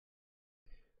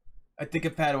I think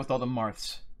I've had it with all the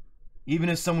Marths. Even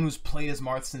as someone who's played as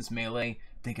Marth since Melee, I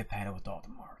think I've had it with all the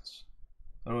Marths.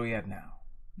 What do we have now?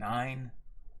 9?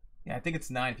 Yeah, I think it's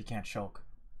 9 if you can't choke.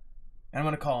 And I'm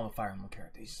gonna call him a Fire Emblem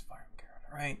character. He's just a Fire Emblem character,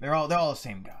 right? They're all the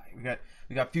same guy.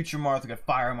 We got Future Marth, we got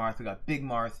Fire Marth, we got Big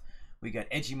Marth, we got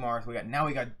Edgy Marth, we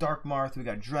got Dark Marth, we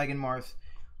got Dragon Marth,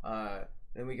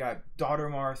 then we got Daughter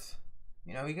Marth.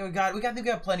 You know, we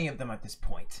got plenty of them at this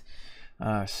point.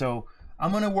 So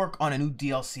I'm gonna work on a new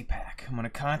DLC pack. I'm gonna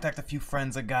contact a few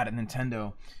friends I got at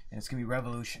Nintendo, and it's gonna be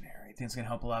revolutionary. I think it's gonna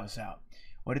help a lot of us out.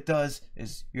 What it does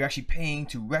is you're actually paying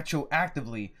to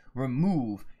retroactively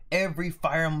remove every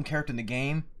Fire Emblem character in the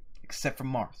game except for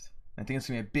Marth. I think it's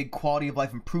gonna be a big quality of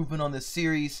life improvement on this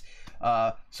series.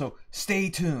 So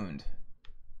stay tuned.